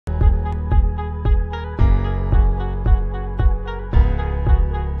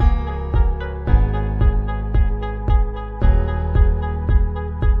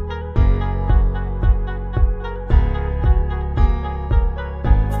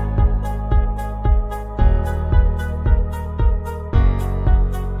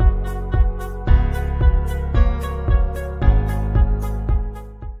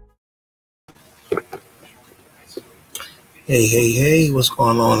Hey, what's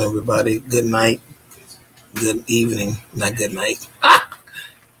going on, everybody? Good night, good evening, not good night.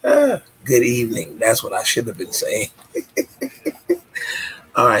 Good evening. That's what I should have been saying.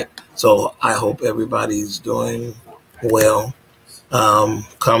 All right, so I hope everybody's doing well.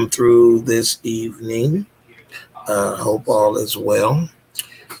 Come through this evening. Hope all is well.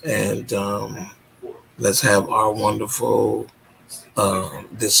 And let's have our wonderful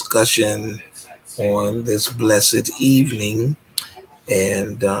discussion on this blessed evening.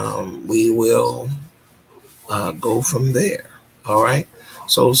 And we will go from there. All right.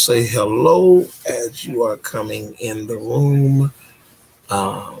 So say hello as you are coming in the room.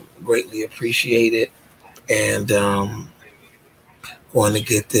 Greatly appreciate it. And going to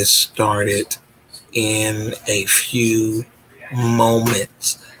get this started in a few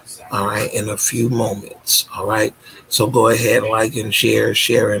moments. All right. In a few moments. All right. So go ahead, like and share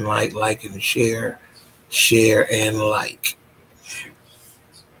and like and share and like.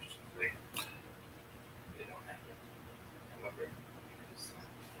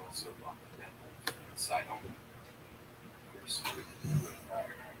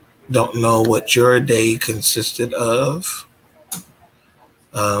 Don't know what your day consisted of,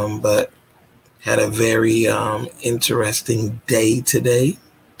 but had a very interesting day today.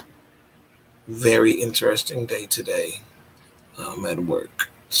 Very interesting day today at work.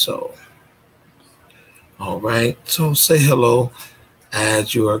 So, all right. So say hello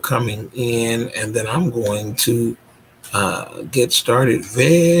as you are coming in, and then I'm going to get started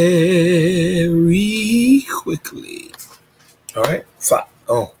very quickly. All right.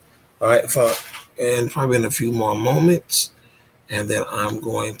 All right. And probably in a few more moments, and then I'm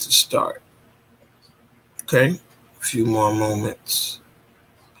going to start. Okay. A few more moments.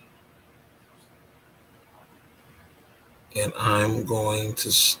 And I'm going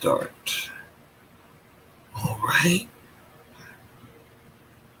to start. All right.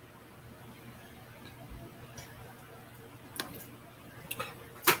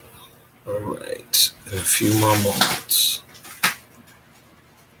 All right. In a few more moments.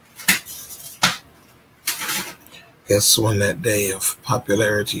 Guess when that day of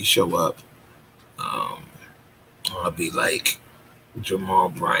popularity show up, I'll be like Jamal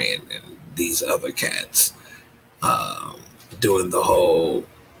Bryant and these other cats doing the whole,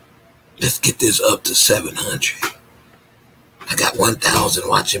 let's get this up to 700. I got 1,000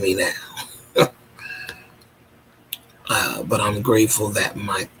 watching me now. But I'm grateful that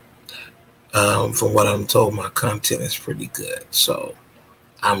from what I'm told, my content is pretty good. So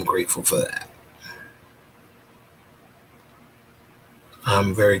I'm grateful for that.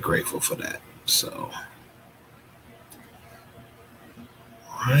 I'm very grateful for that. So,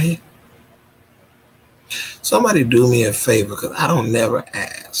 all right. Somebody do me a favor because I don't never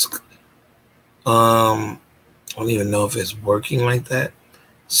ask. I don't even know if it's working like that.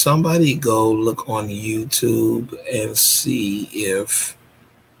 Somebody go look on YouTube and see if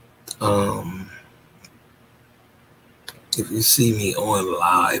you see me on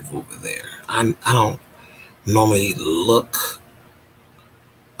live over there. I don't normally look,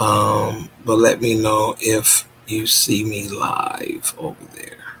 but let me know if you see me live over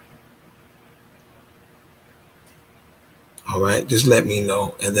there. All right, just let me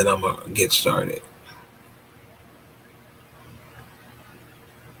know, and then I'm gonna get started.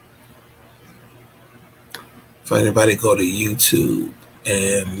 If anybody go to YouTube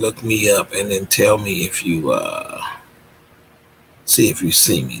and look me up, and then tell me if you see if you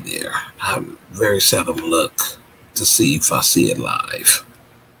see me there. I very seldom look to see if I see it live.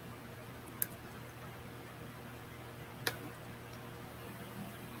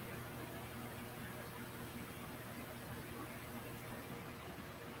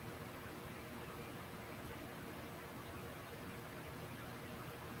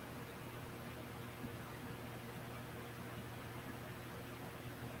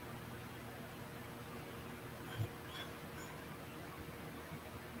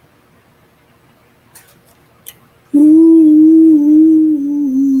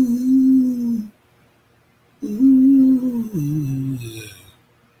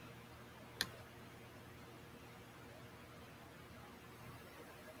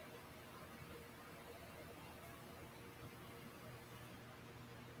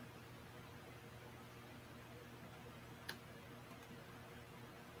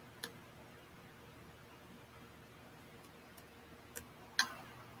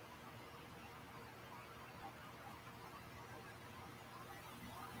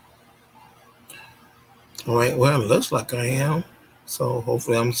 All right, well, it looks like I am. So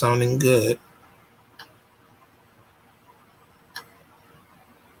hopefully I'm sounding good.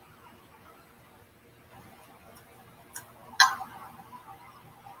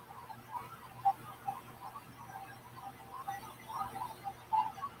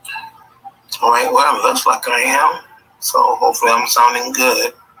 All right, well, it looks like I am. So hopefully I'm sounding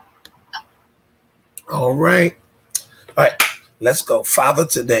good. All right. All right, let's go. Father,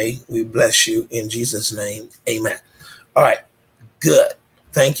 today we bless you in Jesus' name. Amen. All right, good.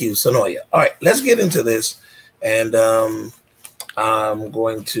 Thank you, Sonoya. All right, let's get into this. And I'm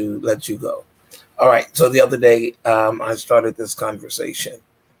going to let you go. All right, so the other day I started this conversation.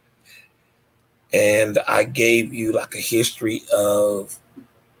 And I gave you like a history of,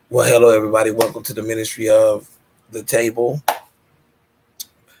 well, hello, everybody. Welcome to the Ministry of the Table.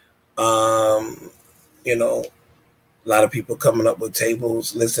 You know, a lot of people coming up with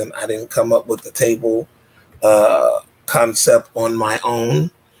tables. Listen, I didn't come up with the table concept on my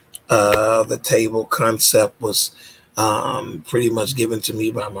own. The table concept was pretty much given to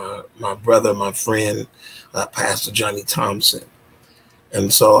me by my brother, my friend, Pastor Johnny Thompson.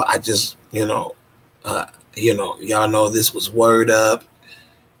 And so I just, y'all know this was Word Up.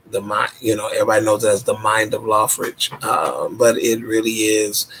 Everybody knows that as the Mind of Loughridge, but it really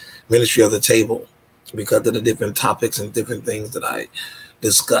is Ministry of the Table because of the different topics and different things that I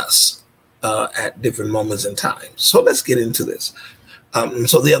discuss at different moments in time. So let's get into this.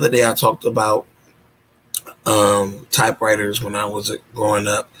 So the other day I talked about typewriters when I was growing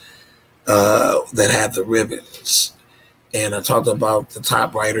up that had the ribbons. And I talked about the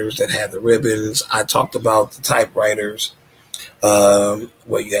typewriters that had the ribbons. I talked about the typewriters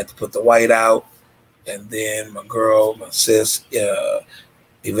where you had to put the white out. And then my sis,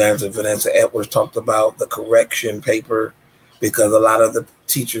 Evangelist Vanessa Edwards, talked about the correction paper because a lot of the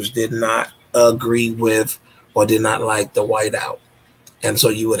teachers did not agree with or did not like the white out. And so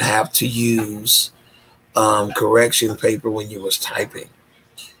you would have to use correction paper when you was typing.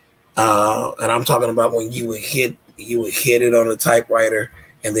 And I'm talking about when you would hit it on the typewriter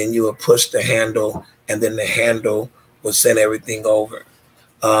and then you would push the handle and then the handle would send everything over.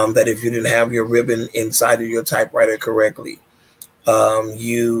 That if you didn't have your ribbon inside of your typewriter correctly, it'd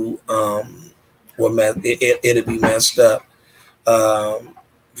be messed up.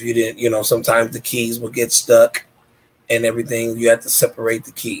 If you didn't, sometimes the keys would get stuck and everything. You had to separate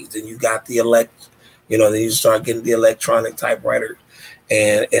the keys, and you got the then you start getting the electronic typewriter,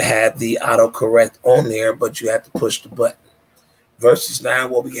 and it had the autocorrect on there, but you had to push the button. Versus now,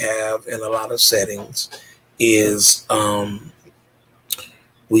 what we have in a lot of settings is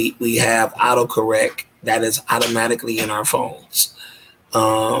we have autocorrect that is automatically in our phones,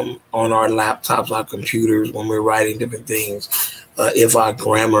 on our laptops, our computers, when we're writing different things. If our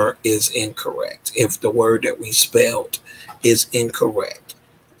grammar is incorrect, if the word that we spelled is incorrect,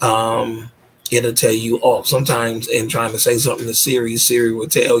 it'll tell you off. Sometimes in trying to say something to Siri will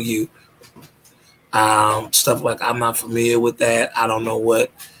tell you stuff like, I'm not familiar with that. I don't know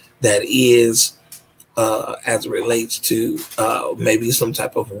what that is. As it relates to maybe some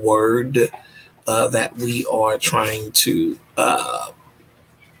type of word that we are trying to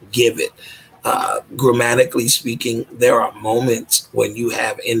give it. Grammatically speaking, there are moments when you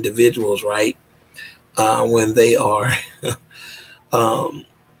have individuals, right, when they are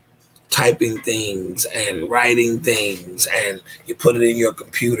typing things and writing things, and you put it in your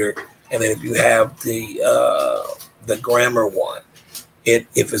computer, and then if you have the grammar one, if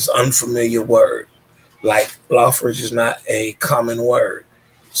it's unfamiliar word, like Loughridge is not a common word,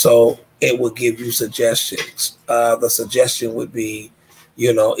 so it will give you suggestions. The suggestion would be,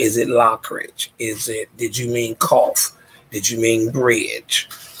 is it Loughridge? Did you mean cough? Did you mean bridge?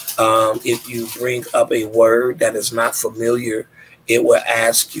 If you bring up a word that is not familiar, it will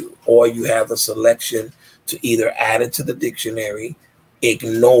ask you, or you have the selection to either add it to the dictionary,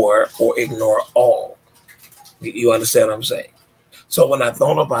 ignore, or ignore all. You understand what I'm saying? So when I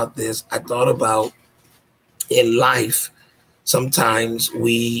thought about this, I thought about in life, sometimes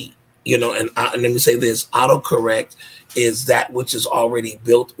we, and let me say this, autocorrect is that which is already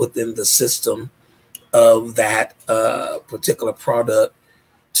built within the system of that particular product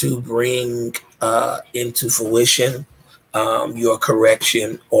to bring into fruition your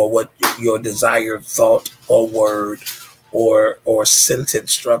correction or what your desired thought or word or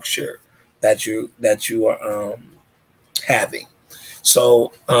sentence structure that you are having.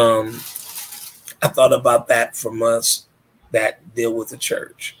 So I thought about that from us that deal with the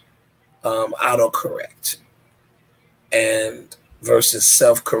church, autocorrect and versus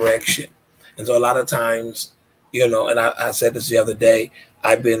self-correction. And so a lot of times, and I said this the other day,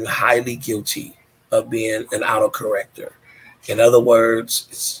 I've been highly guilty of being an autocorrector. In other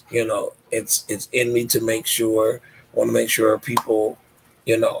words, it's in me to want to make sure people,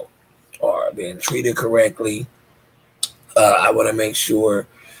 are being treated correctly. I want to make sure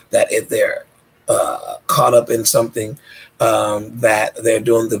that if they're caught up in something that they're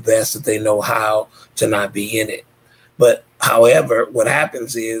doing the best that they know how to not be in it. But however, what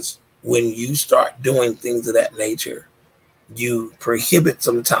happens is when you start doing things of that nature, you prohibit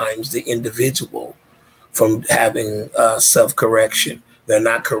sometimes the individual from having self-correction. They're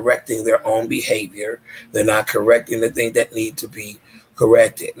not correcting their own behavior. They're not correcting the things that need to be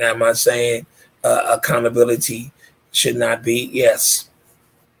corrected. Now, am I saying accountability should not be? Yes,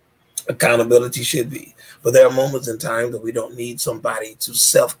 accountability should be. But there are moments in time that we don't need somebody to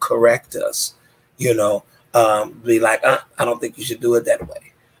self-correct us, you know, be like, I don't think you should do it that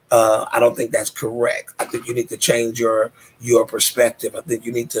way. I don't think that's correct. I think you need to change your perspective. I think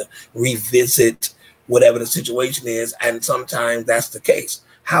you need to revisit whatever the situation is. And sometimes that's the case.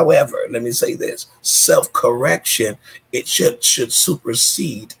 However, let me say this, self-correction, it should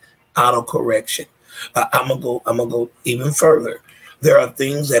supersede auto-correction. I'm gonna go even further. There are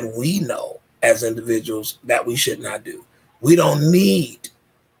things that we know as individuals that we should not do. We don't need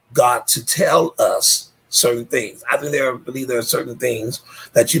God to tell us certain things. I believe there are certain things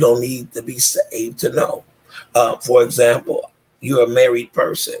that you don't need to be saved to know. For example, you're a married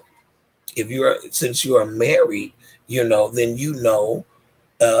person. Since you are married, you know, then you know,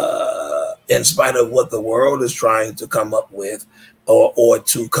 in spite of what the world is trying to come up with or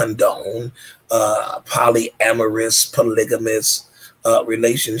to condone, polyamorous, polygamous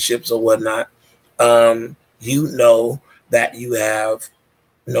relationships or whatnot, you know that you have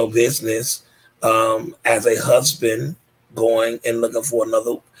no business as a husband going and looking for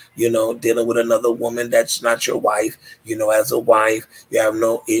another, you know, dealing with another woman that's not your wife. You know, as a wife, you have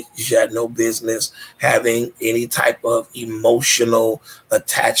no business having any type of emotional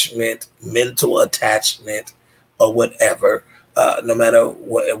attachment, mental attachment, or whatever, no matter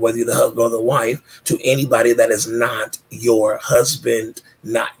whether you're the husband or the wife, to anybody that is not your husband,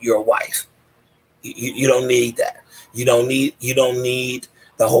 not your wife. You don't need that. You don't need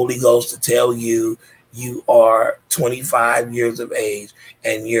the Holy Ghost to tell you you are 25 years of age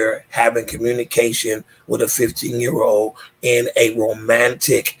and you're having communication with a 15-year-old in a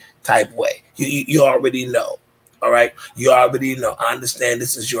romantic type way. You already know. All right. You already know. I understand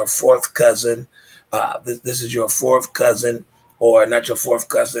this is your fourth cousin. This is your fourth cousin, or not your fourth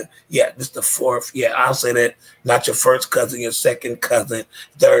cousin. Yeah, this is the fourth. Yeah, I'll say that. Not your first cousin, your second cousin,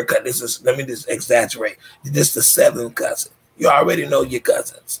 third cousin. Let me just exaggerate. This is the seventh cousin. You already know your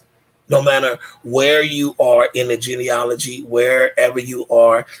cousins. No matter where you are in the genealogy, wherever you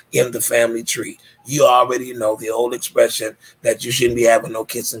are in the family tree, you already know the old expression that you shouldn't be having no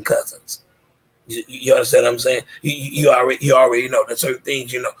kissing cousins. You understand what I'm saying? You already know that certain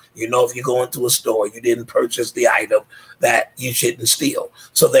things, you know, if you go into a store, you didn't purchase the item that you shouldn't steal.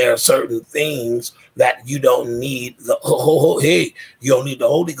 So there are certain things that you don't need you don't need the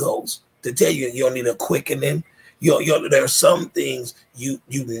Holy Ghost to tell you. You don't need a quickening. There are some things you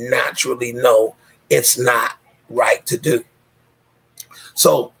naturally know it's not right to do.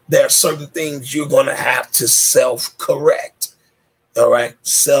 So there are certain things you're going to have to self-correct. All right,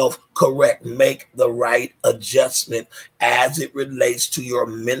 self-correct, make the right adjustment as it relates to your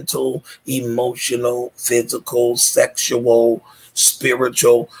mental, emotional, physical, sexual,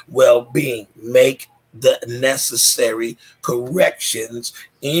 spiritual well-being. Make the necessary corrections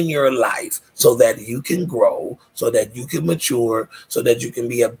in your life so that you can grow, so that you can mature, so that you can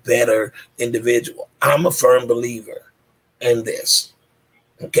be a better individual. I'm a firm believer in this,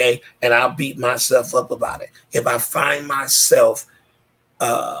 okay? And I'll beat myself up about it. If I find myself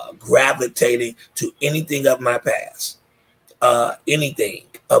gravitating to anything of my past, as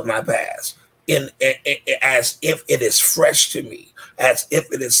if it is fresh to me, as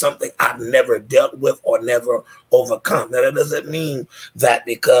if it is something I've never dealt with or never overcome. Now, that doesn't mean that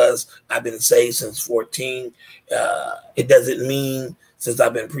because I've been saved since 14, it doesn't mean since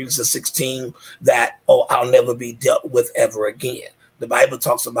I've been preached since 16 that, I'll never be dealt with ever again. The Bible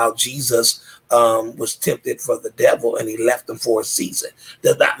talks about Jesus was tempted for the devil and he left him for a season.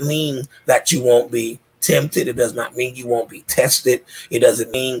 Does not mean that you won't be tempted. It does not mean you won't be tested. It doesn't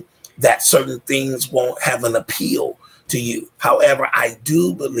mean that certain things won't have an appeal to you. However, I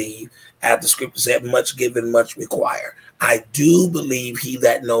do believe, as the scripture said, much given, much required. I do believe he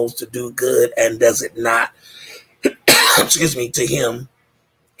that knows to do good and does it not, excuse me, to him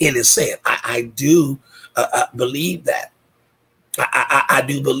it is sin. I do believe that. I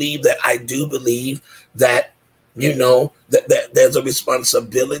do believe that. I do believe that, you know, that there's a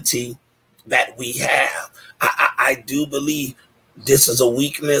responsibility that we have. I do believe this is a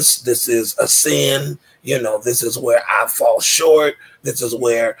weakness. This is a sin. You know, this is where I fall short. This is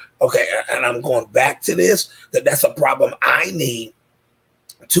where, okay, and I'm going back to this, that's a problem I need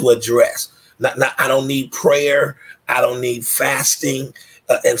to address. I don't need prayer. I don't need fasting.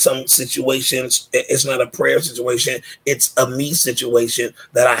 In some situations, it's not a prayer situation. It's a me situation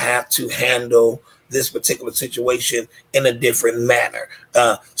that I have to handle this particular situation in a different manner.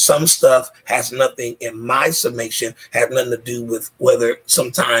 Some stuff has nothing in my summation, has nothing to do with whether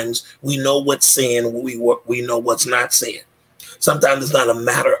sometimes we know what's sin, we know what's not sin. Sometimes it's not a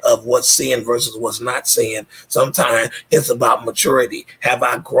matter of what's sin versus what's not sin. Sometimes it's about maturity. Have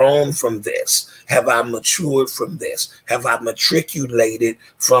I grown from this? Have I matured from this? Have I matriculated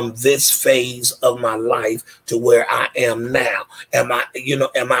from this phase of my life to where I am now? Am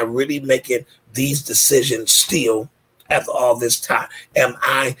I really making these decisions still after all this time? Am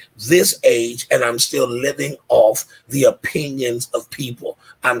I this age and I'm still living off the opinions of people?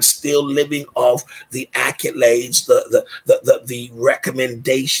 I'm still living off the accolades, the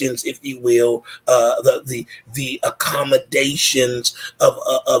recommendations, if you will, the accommodations of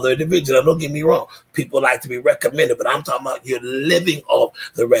other individuals. Now, don't get me wrong. People like to be recommended, but I'm talking about you're living off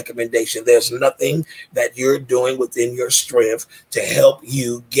the recommendation. There's nothing that you're doing within your strength to help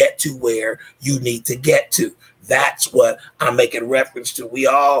you get to where you need to get to. That's what I'm making reference to. We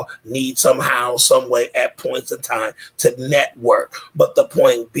all need somehow, some way, at points in time to network. But the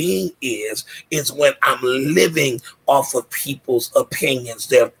point being is when I'm living off of people's opinions,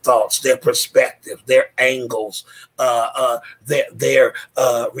 their thoughts, their perspectives, their angles, their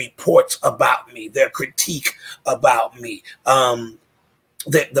reports about me, their critique about me,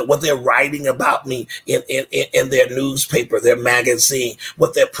 what they're writing about me in their newspaper, their magazine,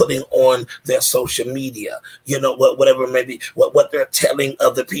 what they're putting on their social media, whatever it may be, what they're telling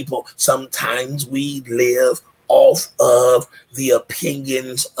other people. Sometimes we live off of the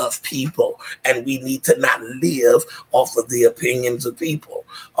opinions of people, and we need to not live off of the opinions of people.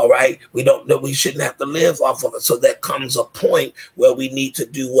 All right, we shouldn't have to live off of it. So there comes a point where we need to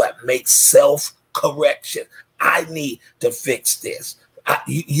do what? Make self-correction. I need to fix this.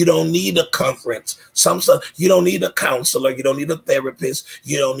 You don't need a conference. Some stuff you don't need a counselor. You don't need a therapist.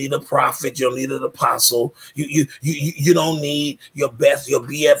 You don't need a prophet. You don't need an apostle. You don't need your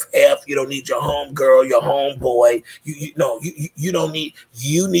BFF. You don't need your homegirl, your homeboy. You don't need.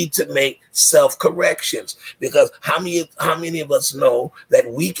 You need to make self-corrections, because how many of us know that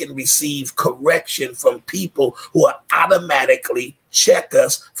we can receive correction from people who are automatically check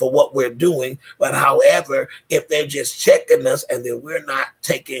us for what we're doing, but however, if they're just checking us and then we're not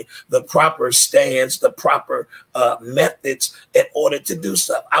taking the proper stance, the proper methods in order to do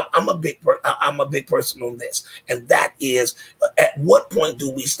stuff. I'm a big person on this, and that is, at what point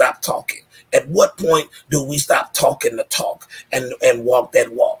do we stop talking? At what point do we stop talking the talk and walk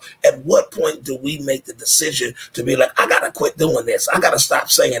that walk? At what point do we make the decision to be like, I gotta quit doing this. I gotta stop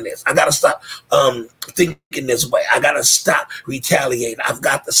saying this. I gotta stop thinking this way. I gotta stop retaliating. I've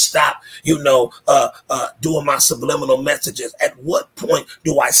got to stop, doing my subliminal messages. At what point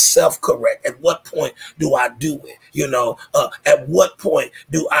do I self-correct? At what point do I do it? At what point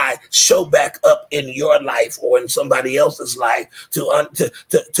do I show back up in your life or in somebody else's life to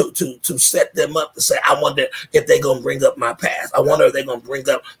set them up to say, I wonder if they're going to bring up my past. I wonder if they're going to bring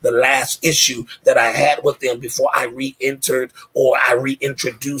up the last issue that I had with them before I re-entered or I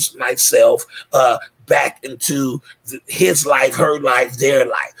reintroduced myself back into his life, her life, their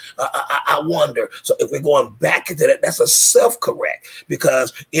life. I wonder. So if we're going back into that, that's a self-correct,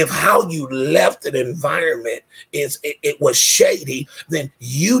 because if how you left an environment it was shady, then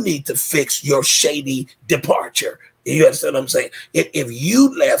you need to fix your shady departure. You understand what I'm saying? If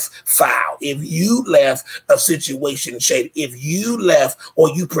you left foul, if you left a situation shady, if you left or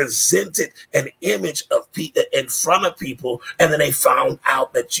you presented an image of people in front of people, and then they found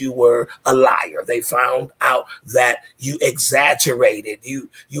out that you were a liar, they found out that you exaggerated, you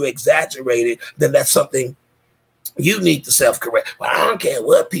exaggerated, then that's something you need to self-correct. Well, I don't care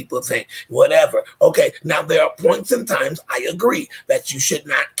what people think, whatever. Okay, now there are points and times I agree that you should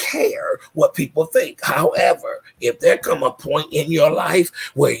not care what people think. However, if there come a point in your life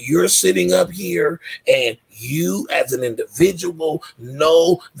where you're sitting up here and you as an individual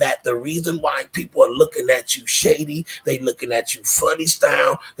know that the reason why people are looking at you shady, they looking at you funny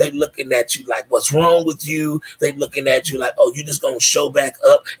style, they looking at you like, what's wrong with you? They looking at you like, oh, you just gonna show back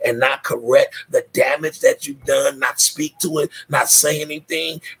up and not correct the damage that you've done, not speak to it, not say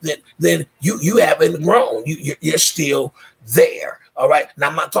anything, then you haven't grown. You're still there. All right. Now,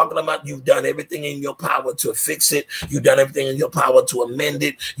 I'm not talking about you've done everything in your power to fix it. You've done everything in your power to amend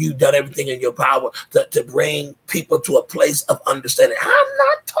it. You've done everything in your power to bring people to a place of understanding. I'm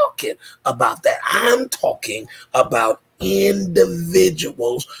not talking about that. I'm talking about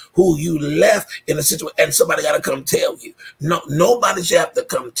individuals who you left in a situation and somebody got to come tell you. No, nobody should have to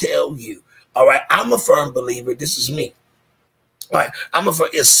come tell you All right. I'm a firm believer. This is me. Right.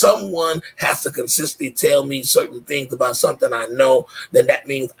 If someone has to consistently tell me certain things about something I know, then that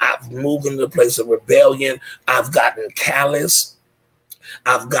means I've moved into a place of rebellion. I've gotten callous.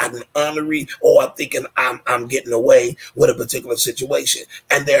 I've gotten ornery, or I'm thinking I'm getting away with a particular situation.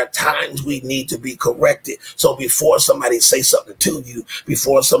 And there are times we need to be corrected. So before somebody say something to you,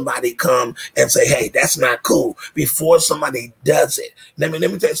 before somebody come and say, hey, that's not cool, before somebody does it, let me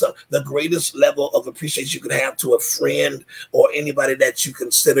tell you something. The greatest level of appreciation you can have to a friend or anybody that you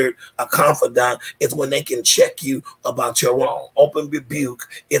considered a confidant is when they can check you about your wrong. Open rebuke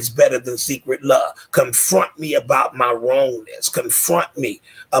is better than secret love. Confront me about my wrongness. Confront me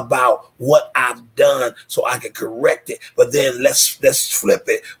about what I've done so I can correct it. But then let's flip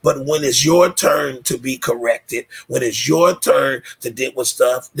it. But when it's your turn to be corrected, when it's your turn to deal with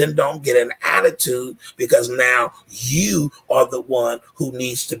stuff, then don't get an attitude, because now you are the one who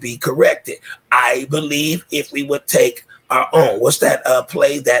needs to be corrected. I believe if we would take our own, what's that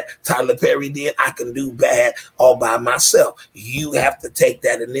play that Tyler Perry did? I Can Do Bad All By Myself. You have to take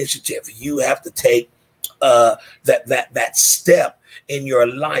that initiative. You have to take that step in your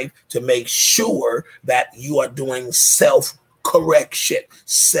life to make sure that you are doing self-correction.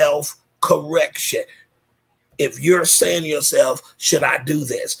 Self-correction. If you're saying to yourself, should I do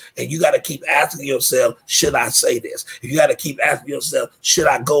this? And you got to keep asking yourself, should I say this? If you got to keep asking yourself, should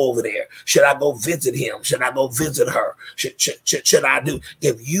I go over there? Should I go visit him? Should I go visit her? Should I do?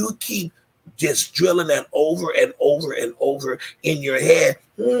 If you keep just drilling that over and over and over in your head,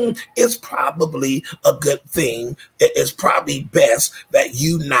 it's probably a good thing. It's probably best that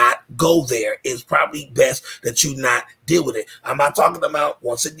you not go there. It's probably best that you not deal with it. I'm not talking about,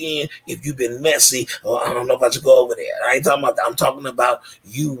 once again, if you've been messy, or I don't know if I should go over there. I ain't talking about that. I'm talking about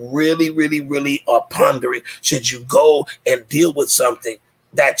you really are pondering, should you go and deal with something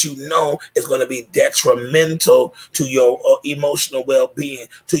that you know is going to be detrimental to your emotional well-being,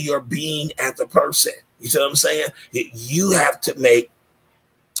 to your being as a person. You see what I'm saying? You have to make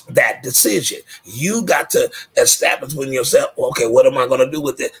that decision. You got to establish within yourself, okay, what am I going to do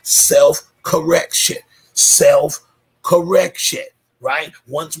with it? Self-correction. Self-correction, right?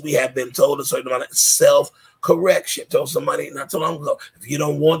 Once we have been told a certain amount of self-correction. Told somebody not too long ago, if you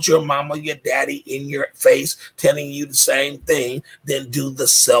don't want your mama, your daddy in your face telling you the same thing, then do the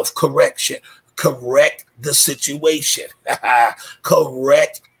self-correction. Correct the situation.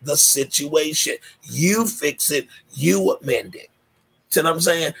 Correct the situation. You fix it. You amend it. See what I'm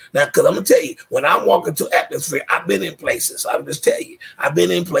saying? Now, because I'm going to tell you, when I walk into atmosphere, I've been in places. I'll just tell you, I've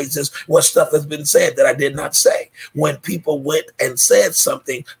been in places where stuff has been said that I did not say. When people went and said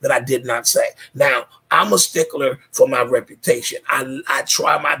something that I did not say. Now, I'm a stickler for my reputation. I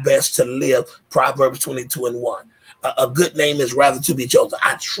try my best to live Proverbs 22:1. A good name is rather to be chosen.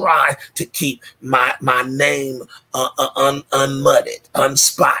 I try to keep my name unmudded,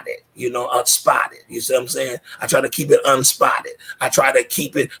 unspotted, unspotted. You see what I'm saying? I try to keep it unspotted. I try to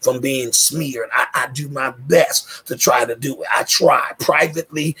keep it from being smeared. I do my best to try to do it. I try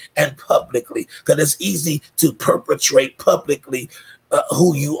privately and publicly, because it's easy to perpetrate publicly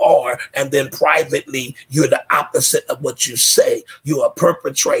who you are, and then privately you're the opposite of what you say. You're a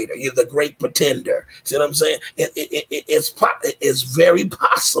perpetrator. You're the great pretender. See what I'm saying? It's very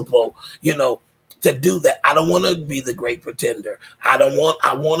possible, to do that. I don't want to be the great pretender. I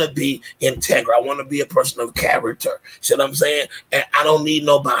want to be integral. I want to be a person of character. See what I'm saying? And I don't need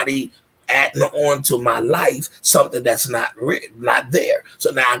nobody adding on to my life something that's not there.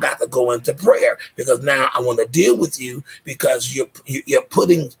 So now I got to go into prayer, because now I want to deal with you, because you're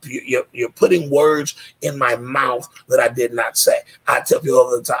putting words in my mouth that I did not say. I tell you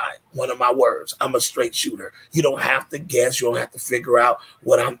all the time, one of my words, I'm a straight shooter. You don't have to guess. You don't have to figure out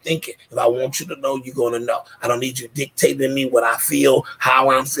what I'm thinking. If I want you to know, you're going to know. I don't need you dictating me what I feel, how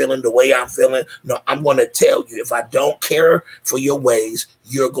I'm feeling, the way I'm feeling. No, I'm going to tell you. If I don't care for your ways,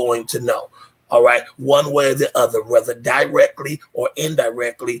 you're going to know. All right, one way or the other, whether directly or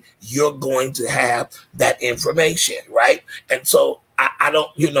indirectly, you're going to have that information, right? And so I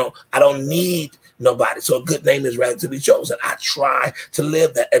don't need nobody. So a good name is rather to be chosen. I try to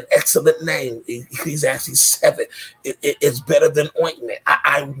live that. An excellent name, Ecclesiastes 7, it's better than ointment.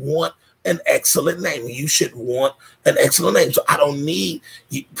 I want an excellent name. You should want an excellent name. So I don't need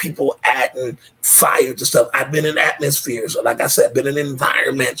people adding fire to stuff. I've been in atmospheres, like I said, been in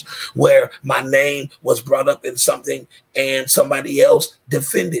environments where my name was brought up in something and somebody else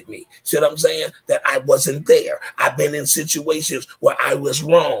defended me. See what I'm saying? That I wasn't there. I've been in situations where I was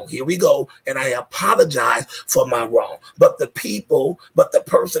wrong. Here we go. And I apologize for my wrong. But the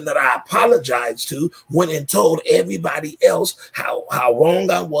person that I apologized to went and told everybody else how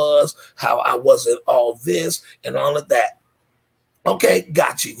wrong I was, how I wasn't all this and all of that. Okay,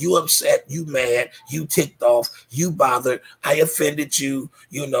 got you. You upset, you mad, you ticked off, you bothered, I offended you,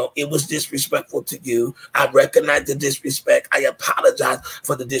 you know, it was disrespectful to you. I recognize the disrespect. I apologize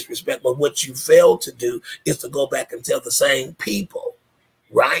for the disrespect. But what you failed to do is to go back and tell the same people,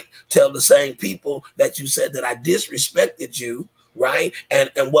 right? Tell the same people that you said that I disrespected you, right?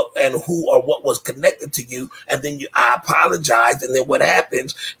 And who or what was connected to you, and then I apologize, and then what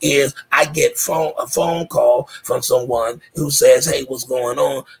happens is I get a phone call from someone who says, "Hey, what's going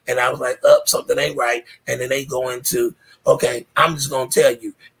on?" And I was like, something ain't right. And then they go into, okay, I'm just gonna tell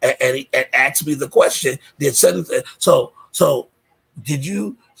you, and ask me the question, did such so did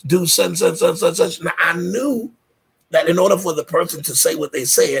you do such? Now I knew that in order for the person to say what they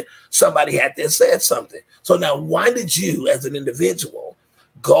said, somebody had to have said something. So now, why did you, as an individual,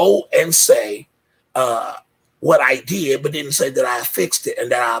 go and say what I did, but didn't say that I fixed it and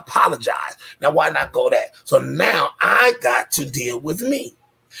that I apologized? Now, why not go that? So now I got to deal with me,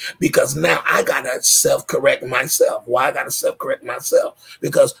 because now I got to self-correct myself. Why I got to self-correct myself?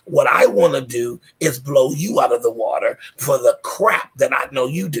 Because what I want to do is blow you out of the water for the crap that I know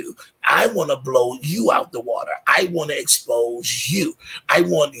you do. I want to blow you out the water. I want to expose you. I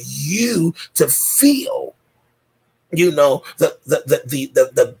want you to feel, you know,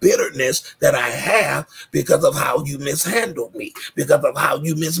 the bitterness that I have because of how you mishandled me, because of how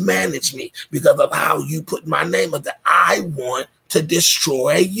you mismanaged me, because of how you put my name up there. I want to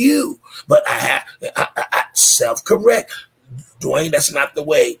destroy you, but I self-correct. Dwayne, that's not the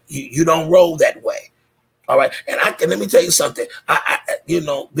way. You don't roll that way. All right. And let me tell you something. You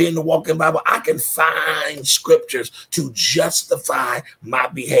know, being the walking Bible, I can find scriptures to justify my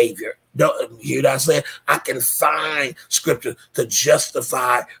behavior. Don't you hear what I said? I can find scriptures to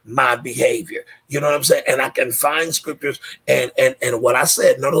justify my behavior. You know what I'm saying? And I can find scriptures and what I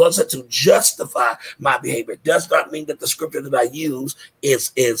said. Notice I said to justify my behavior. Does not mean that the scripture that I use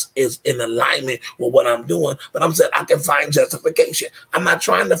is in alignment with what I'm doing, but I'm saying I can find justification. I'm not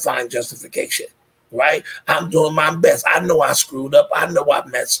trying to find justification. Right? I'm doing my best. I know I screwed up. I know I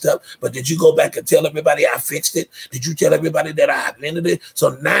messed up. But did you go back and tell everybody I fixed it? Did you tell everybody that I amended it?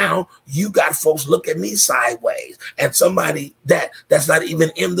 So now you got folks look at me sideways, and somebody that's not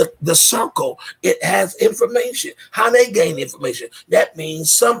even in the circle, it has information. How they gain information? That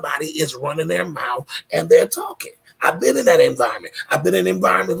means somebody is running their mouth and they're talking. I've been in that environment. I've been in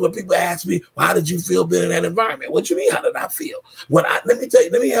environments where people ask me, well, how did you feel being in that environment? What you mean, how did I feel? Let me tell you,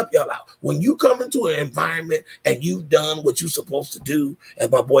 let me help y'all out. When you come into an environment and you've done what you're supposed to do,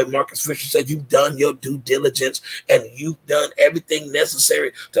 as my boy Marcus Fisher said, you've done your due diligence and you've done everything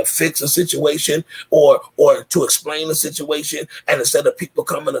necessary to fix a situation or to explain a situation. And instead of people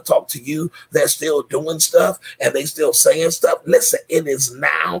coming to talk to you, they're still doing stuff and they still saying stuff. Listen, it is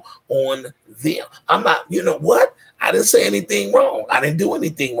now on them. I'm not, you know what? I didn't say anything wrong. I didn't do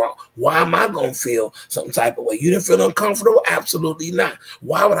anything wrong. Why am I going to feel some type of way? You didn't feel uncomfortable? Absolutely not.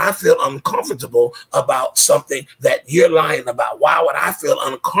 Why would I feel uncomfortable about something that you're lying about? Why would I feel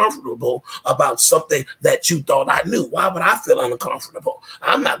uncomfortable about something that you thought I knew? Why would I feel uncomfortable?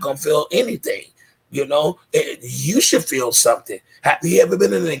 I'm not going to feel anything. You know, you should feel something. Have you ever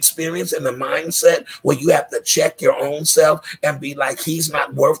been in an experience in a mindset where you have to check your own self and be like, he's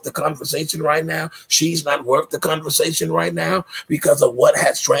not worth the conversation right now. She's not worth the conversation right now because of what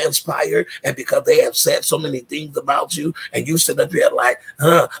has transpired and because they have said so many things about you. And you sit up here like,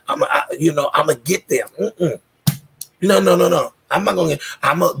 I'm going to get them. No. I'm going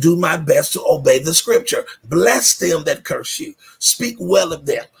to do my best to obey the scripture. Bless them that curse you. Speak well of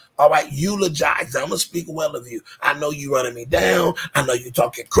them. All right, eulogize. I'm going to speak well of you. I know you running me down. I know you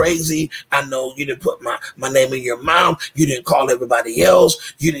talking crazy. I know you didn't put my name in your mouth. You didn't call everybody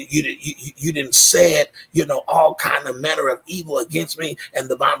else. You didn't say it, you know, all kind of manner of evil against me. And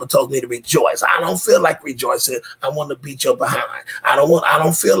the Bible told me to rejoice. I don't feel like rejoicing. I want to beat your behind. I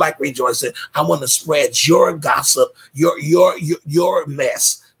don't feel like rejoicing. I want to spread your gossip, your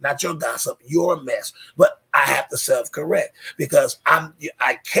mess. Not your gossip, your mess. But I have to self-correct because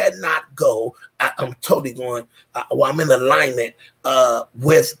I cannot go. I'm totally going. I'm in alignment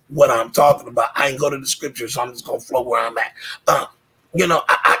with what I'm talking about. I ain't go to the scripture, so I'm just gonna flow where I'm at. You know,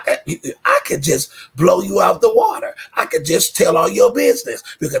 I could just blow you out the water. I could just tell all your business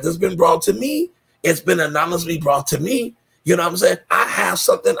because it's been brought to me. It's been anonymously brought to me. You know what I'm saying? I have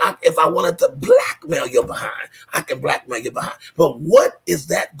something. If I wanted to blackmail you behind, I can blackmail you behind. But what is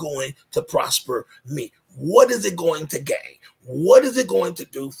that going to prosper me? What is it going to gain? What is it going to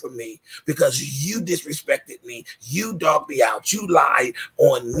do for me? Because you disrespected me, you dogged me out, you lied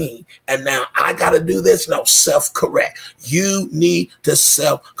on me, and now I got to do this? No, self-correct. You need to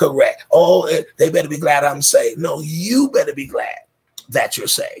self-correct. Oh, they better be glad I'm saved. No, you better be glad that you're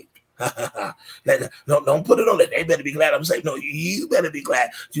saved. No, don't put it on it. They better be glad I'm saved. No, you better be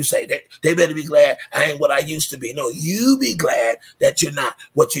glad you say that. They better be glad I ain't what I used to be. No, you be glad that you're not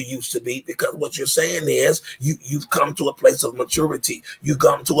what you used to be, because what you're saying is you've come to a place of maturity. You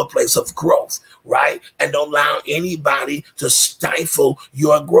come to a place of growth, right? And don't allow anybody to stifle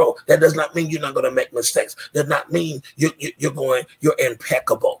your growth. That does not mean you're not going to make mistakes. Does not mean you're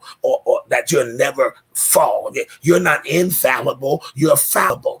impeccable or that you'll never fall. You're not infallible. You're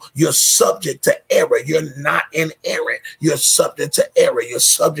fallible. You're subject to error. You're not inerrant. You're subject to error. You're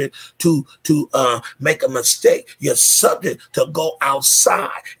subject to make a mistake. You're subject to go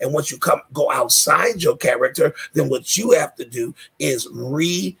outside. And once you go outside your character, then what you have to do is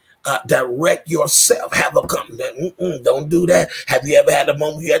direct yourself. Have a company. Don't do that. Have you ever had a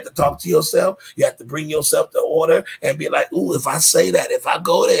moment you have to talk to yourself? You have to bring yourself to order and be like, ooh, if I say that, if I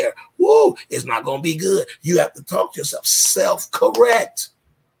go there, woo, it's not going to be good. You have to talk to yourself. Self-correct.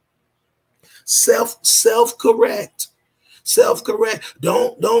 Self-correct. Self-correct.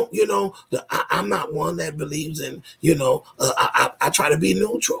 Don't, I'm not one that believes in, I try to be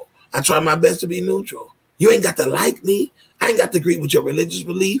neutral. I try my best to be neutral. You ain't got to like me. I ain't got to agree with your religious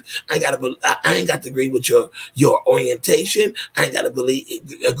belief. I ain't got to agree with your orientation. I ain't got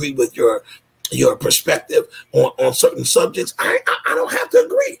to agree with your perspective on certain subjects. I don't have to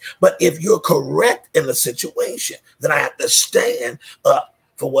agree. But if you're correct in the situation, then I have to stand up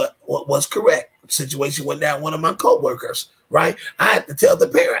for what was correct. Situation went down one of my coworkers, right? I had to tell the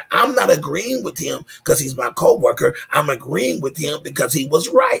parent, I'm not agreeing with him because he's my coworker. I'm agreeing with him because he was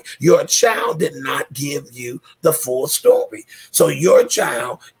right. Your child did not give you the full story. So your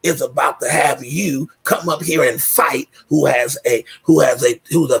child is about to have you come up here and fight who's a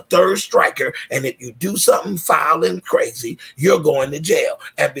third striker. And if you do something foul and crazy, you're going to jail.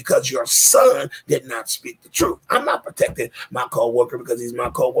 And because your son did not speak the truth. I'm not protecting my coworker because he's my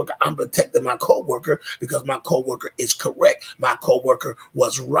coworker. I'm protecting my coworker because my coworker is correct. My coworker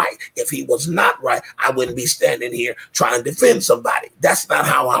was right. If he was not right, I wouldn't be standing here trying to defend somebody. That's not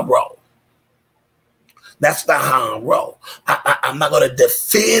how I roll. That's not how I roll. I'm not going to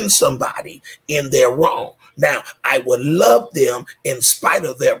defend somebody in their wrong. Now, I would love them in spite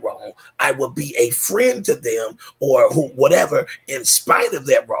of their wrong. I would be a friend to them or whatever in spite of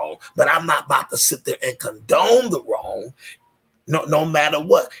their wrong. But I'm not about to sit there and condone the wrong. No matter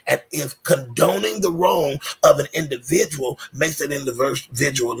what. And if condoning the wrong of an individual makes an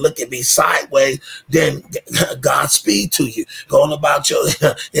individual look at me sideways, then Godspeed to you. Going about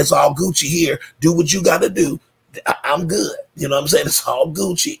it's all Gucci here. Do what you got to do. I'm good. You know what I'm saying? It's all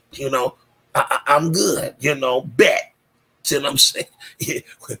Gucci. I'm good. Bet. See what I'm saying?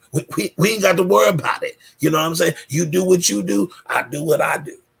 We ain't got to worry about it. You know what I'm saying? You do what you do. I do what I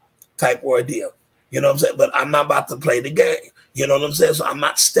do. Type ordeal. You know what I'm saying? But I'm not about to play the game. You know what I'm saying? So I'm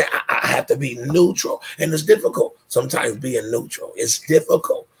not, I have to be neutral. And it's difficult sometimes being neutral. It's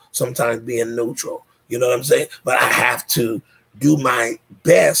difficult sometimes being neutral. You know what I'm saying? But I have to do my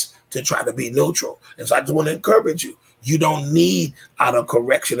best to try to be neutral. And so I just want to encourage you. You don't need auto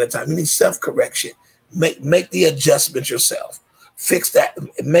correction at times. You need self-correction. Make the adjustment yourself. Fix that.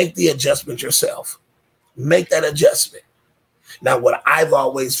 Make the adjustment yourself. Make that adjustment. Now, what I've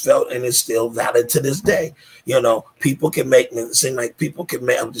always felt, and it's still valid to this day, people can make me seem like people can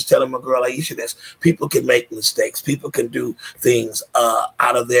make. I'm just telling my girl Aisha this. People can make mistakes. People can do things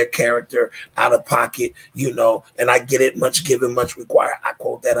out of their character, out of pocket, and I get it. Much given, much required. I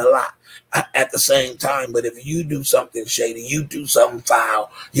quote that a lot. At the same time, but if you do something shady, you do something foul,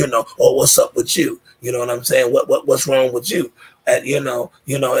 or what's up with you? You know what I'm saying? What's wrong with you?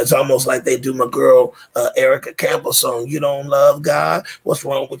 It's almost like they do my girl Erica Campbell song, You Don't Love God. What's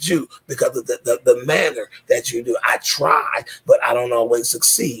wrong with you? Because of the manner that you do. I try, but I don't always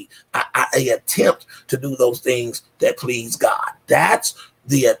succeed. I attempt to do those things that please God. That's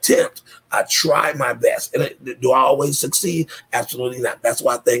the attempt. I try my best. And do I always succeed? Absolutely not. That's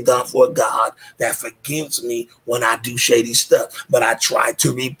why I thank God for a God that forgives me when I do shady stuff. But I try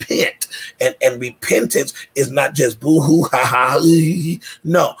to repent. And repentance is not just boo-hoo, ha-ha.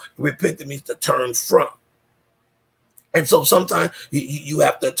 No, repentance means to turn from. And so sometimes you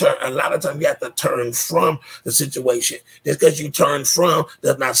have to turn, a lot of times you have to turn from the situation. Just because you turn from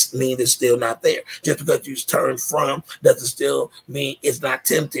does not mean it's still not there. Just because you turn from doesn't still mean it's not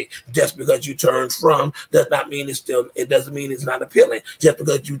tempting. Just because you turn from does not mean it doesn't mean it's not appealing. Just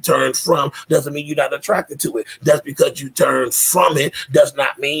because you turn from doesn't mean you're not attracted to it. Just because you turn from it does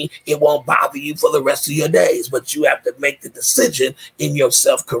not mean it won't bother you for the rest of your days. But you have to make the decision in your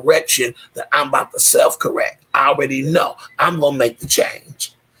self-correction that I'm about to self-correct. I already know I'm going to make the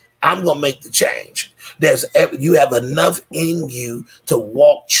change. I'm going to make the change. You have enough in you to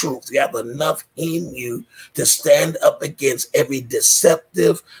walk truth. You have enough in you to stand up against every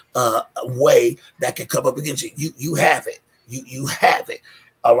deceptive way that can come up against you. You have it. You have it.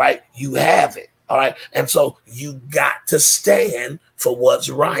 All right. You have it. All right. And so you got to stand for what's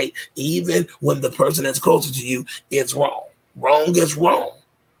right, even when the person that's closer to you is wrong. Wrong is wrong.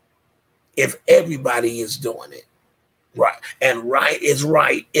 If everybody is doing it, right, and right is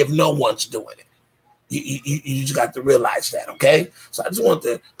right if no one's doing it. You just got to realize that, okay? So I just want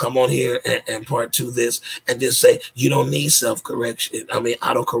to come on here and part two this and just say you don't need self-correction. I mean,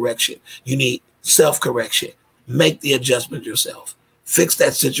 auto-correction. You need self-correction. Make the adjustment yourself. Fix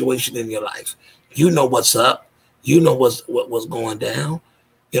that situation in your life. You know what's up. You know what's going down.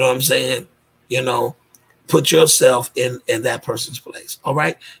 You know what I'm saying? You know, put yourself in that person's place. All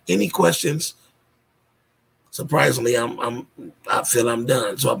right. Any questions? Surprisingly, I feel I'm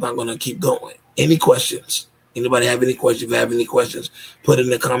done, so I'm not going to keep going. Any questions? Anybody have any questions? If you have any questions, put in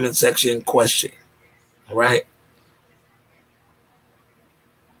the comment section question. All right.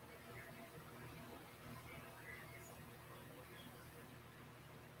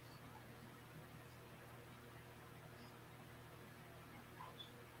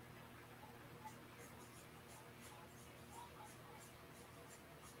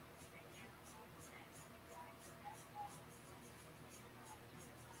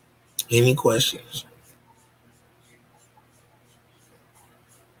 Any questions?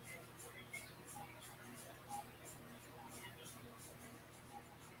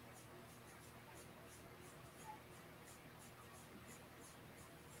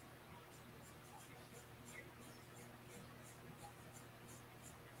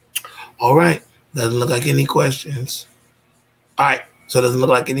 All right. Doesn't look like any questions. All right. So it doesn't look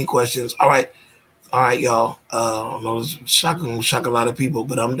like any questions. All right. All right, y'all. I was shock a lot of people,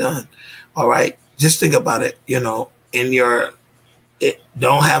 but I'm done. All right. Just think about it. You know,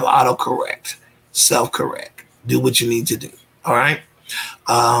 don't have autocorrect, self-correct. Do what you need to do. All right.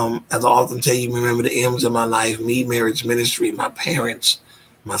 As I often tell you, remember the M's in my life: me, marriage, ministry, my parents,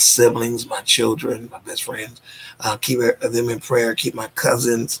 my siblings, my children, my best friends. Keep them in prayer. Keep my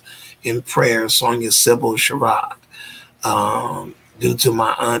cousins in prayer. Sonia, Sybil, Sherrod. Due to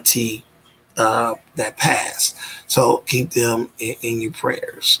my auntie that passed. So keep them in your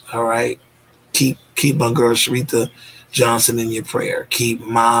prayers. All right. Keep my girl Sharita Johnson in your prayer. Keep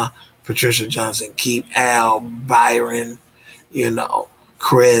Ma Patricia Johnson. Keep Al, Byron,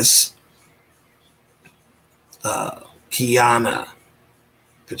 Chris, Kiana,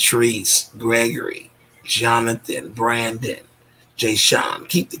 Patrice, Gregory, Jonathan, Brandon, Jay Sean.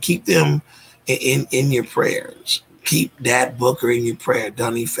 Keep them in your prayers. Keep Dad Booker in your prayer.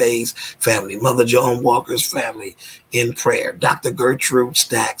 Donnie Faye's family, Mother Joan Walker's family in prayer. Dr. Gertrude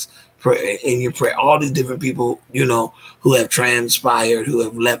Stacks in your prayer. All these different people, who have transpired, who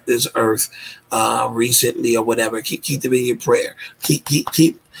have left this earth recently or whatever. Keep them in your prayer.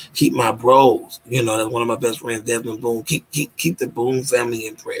 Keep my bros. That's one of my best friends, Desmond Boone. Keep the Boone family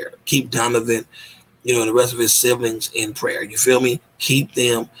in prayer. Keep Donovan, and the rest of his siblings in prayer. You feel me? Keep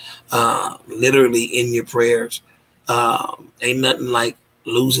them literally in your prayers. Ain't nothing like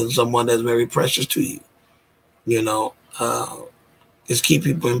losing someone that's very precious to you. Just keep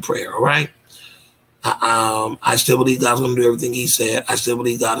people in prayer. All right. I still believe God's going to do everything he said. I still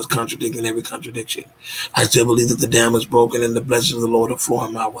believe God is contradicting every contradiction. I still believe that the dam is broken and the blessings of the Lord are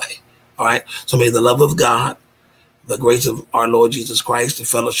flowing my way. All right. So may the love of God, the grace of our Lord Jesus Christ, the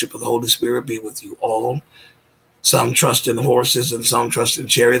fellowship of the Holy Spirit be with you all. Some trust in horses and some trust in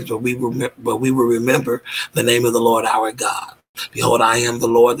chariots, but we will remember the name of the Lord our God. Behold, I am the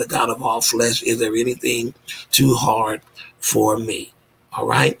Lord, the God of all flesh. Is there anything too hard for me? All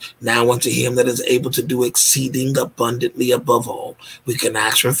right. Now unto him that is able to do exceeding abundantly above all we can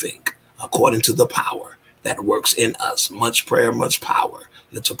ask or think, according to the power that works in us. Much prayer, much power.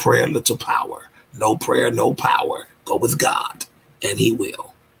 Little prayer, little power. No prayer, no power. Go with God, and he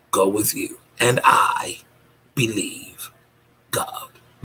will go with you. And I believe God.